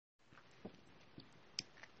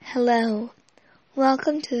Hello.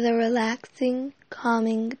 Welcome to the relaxing,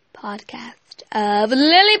 calming podcast of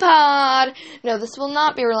LilyPod. No, this will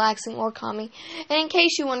not be relaxing or calming. And in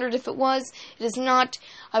case you wondered if it was, it is not.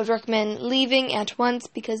 I would recommend leaving at once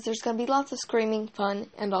because there's going to be lots of screaming, fun,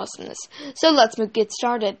 and awesomeness. So let's get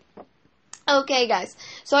started. Okay, guys.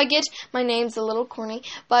 So I get my name's a little corny,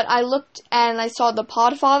 but I looked and I saw the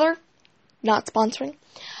Podfather, not sponsoring.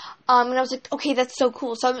 And I was like, okay, that's so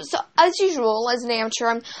cool. So as usual, as an amateur,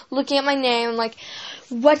 I'm looking at my name. I'm like,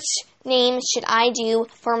 what name should I do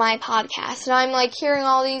for my podcast? And I'm like hearing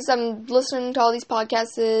all these. I'm listening to all these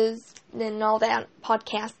podcasts and all that.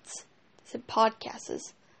 Podcasts. I said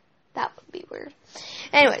podcasts. That would be weird.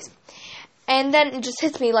 Anyways. And then it just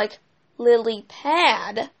hits me like,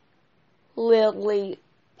 LilyPad. LilyPod.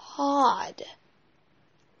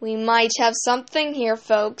 We might have something here,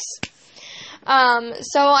 folks.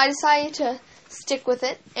 So I decided to stick with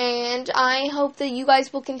it, and I hope that you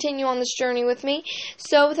guys will continue on this journey with me.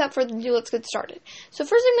 So without further ado, let's get started. So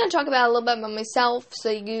first I'm going to talk about a little bit about myself,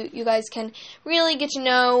 so you guys can really get to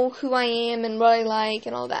know who I am and what I like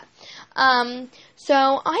and all that. So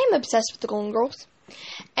I am obsessed with the Golden Girls,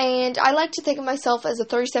 and I like to think of myself as a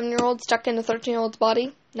 37-year-old stuck in a 13-year-old's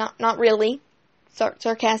body. Not really,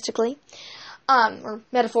 sarcastically, or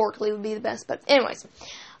metaphorically would be the best, but anyways.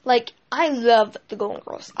 Like, I love the Golden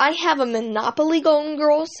Girls. I have a Monopoly Golden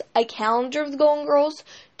Girls, a calendar of the Golden Girls,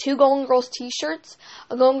 2 Golden Girls t-shirts,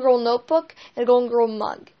 a Golden Girl notebook, and a Golden Girl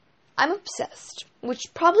mug. I'm obsessed,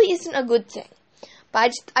 which probably isn't a good thing.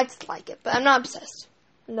 But I just like it. But I'm not obsessed.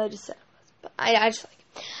 No, I just said it was. But I just like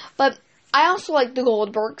it. But I also like the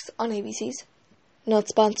Goldbergs on ABC's. Not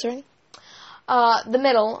sponsoring. The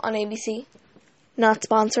Middle on ABC. Not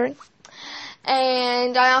sponsoring.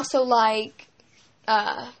 And I also like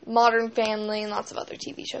Modern Family and lots of other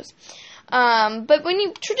TV shows. But when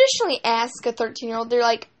you traditionally ask a 13-year-old, they're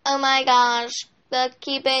like, oh my gosh, the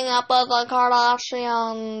Keeping Up with the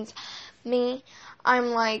Kardashians. Me,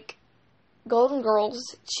 I'm like, Golden Girls,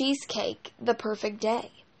 Cheesecake, The Perfect Day.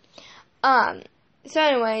 So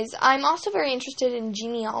anyways, I'm also very interested in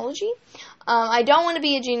genealogy. I don't want to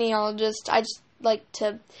be a genealogist. I just like,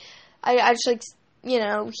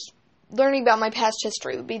 learning about my past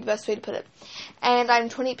history would be the best way to put it. And I'm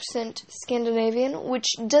 20% Scandinavian, which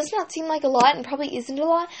does not seem like a lot and probably isn't a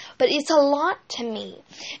lot, but it's a lot to me.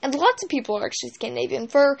 And lots of people are actually Scandinavian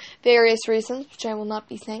for various reasons, which I will not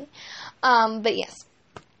be saying. But yes.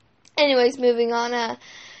 Anyways, moving on.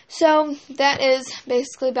 So that is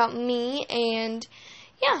basically about me, and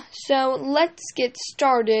yeah, so let's get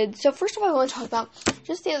started. So first of all, I want to talk about,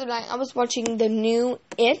 just the other night, I was watching the new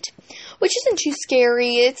It, which isn't too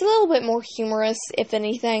scary. It's a little bit more humorous, if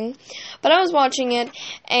anything. But I was watching it,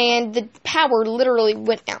 and the power literally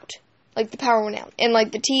went out. Like, the power went out. And,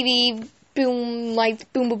 like, the TV, boom, lights,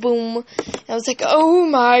 boom, boom, boom. And I was like, oh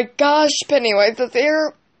my gosh, Pennywise is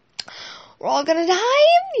here. We're all gonna die.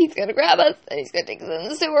 He's gonna grab us, and he's gonna take us in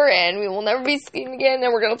the sewer, and we will never be seen again,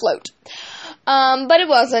 and we're gonna float. But it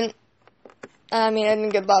wasn't. I mean, I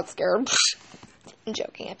didn't get that scared. I'm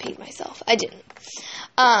joking. I peed myself. I didn't.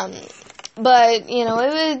 But, you know,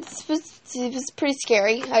 it was pretty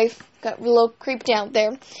scary. I got a little creeped out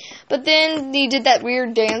there. But then he did that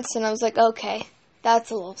weird dance, and I was like, okay, that's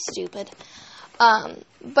a little stupid.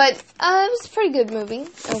 But it was a pretty good movie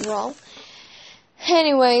overall.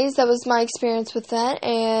 Anyways, that was my experience with that,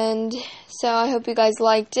 and so I hope you guys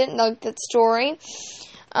liked it and liked that story.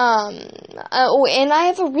 And I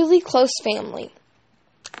have a really close family.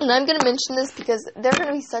 And I'm going to mention this because they're going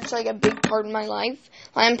to be such, like, a big part of my life.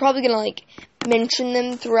 I'm probably going to, like, mention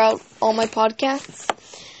them throughout all my podcasts.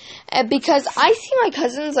 Because I see my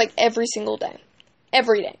cousins, like, every single day.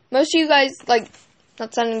 Every day. Most of you guys, like,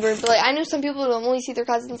 not sounding weird, but, like, I know some people who only see their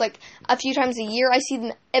cousins, like, a few times a year. I see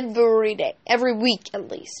them every day. Every week, at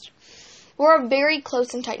least. We're a very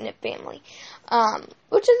close and tight-knit family.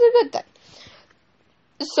 Which is a good thing.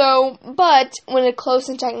 So, but when a close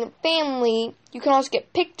and tight-knit family, you can also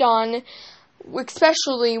get picked on,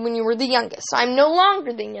 especially when you were the youngest. I'm no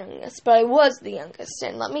longer the youngest, but I was the youngest.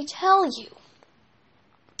 And let me tell you,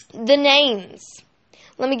 the names.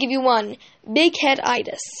 Let me give you one. Big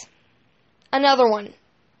Head-itis. Another one.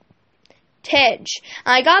 Tej.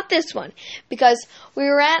 I got this one because we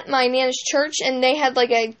were at my Nana's church, and they had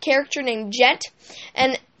like a character named Jet,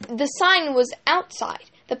 and the sign was outside.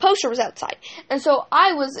 The poster was outside. And so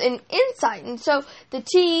I was inside. And so the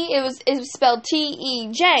T, it was spelled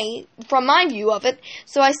T-E-J from my view of it.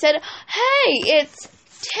 So I said, hey, it's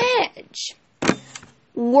Tej.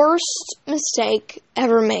 Worst mistake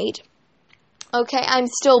ever made. Okay, I'm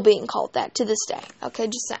still being called that to this day. Okay,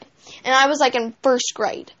 just saying. And I was like in first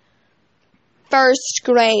grade. first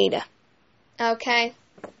grade. Okay?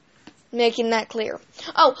 Making that clear.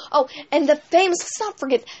 Oh, and let's not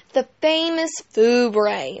forget, the famous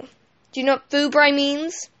Fubre. Do you know what Fubre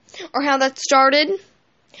means? Or how that started?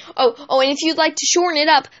 Oh, and if you'd like to shorten it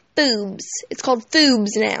up, Foobs. It's called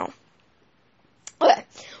Foobs now. Okay.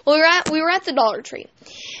 Well, we were at the Dollar Tree,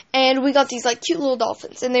 and we got these, like, cute little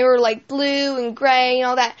dolphins, and they were, like, blue and gray and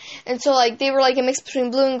all that, and so, like, they were, like, a mix between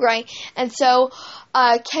blue and gray, and so,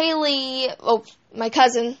 Kaylee, my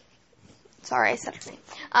cousin, sorry, I said her name,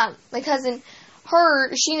 my cousin,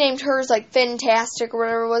 she named hers, like, Fantastic or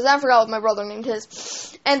whatever it was. I forgot what my brother named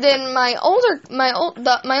his. And then my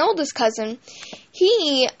oldest cousin,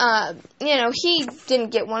 he didn't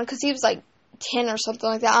get one because he was, like, 10 or something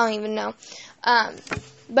like that. I don't even know.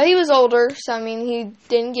 But he was older, so, I mean, he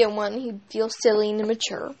didn't get one. He feels silly and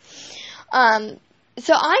immature.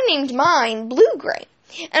 So I named mine Blue Gray.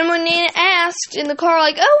 And when Nana asked in the car,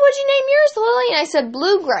 like, oh, what'd you name yours, Lily? And I said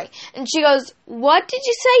Blue Gray. And she goes, what did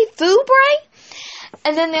you say, Fubre?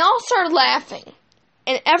 And then they all started laughing.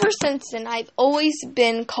 And ever since then, I've always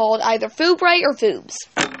been called either Fubre or Foobs.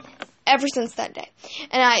 Ever since that day.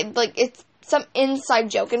 And it's some inside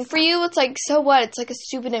joke. And for you, it's like, so what? It's like a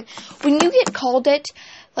stupid name. When you get called it,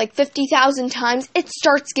 like, 50,000 times, it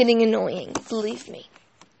starts getting annoying. Believe me.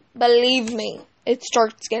 It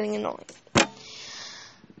starts getting annoying.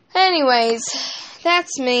 Anyways,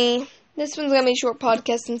 that's me. This one's going to be a short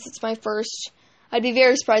podcast since it's my first. I'd be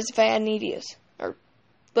very surprised if I had any views. Or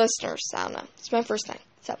listeners. I don't know. It's my first time.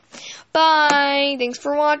 So, bye. Thanks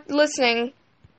for listening.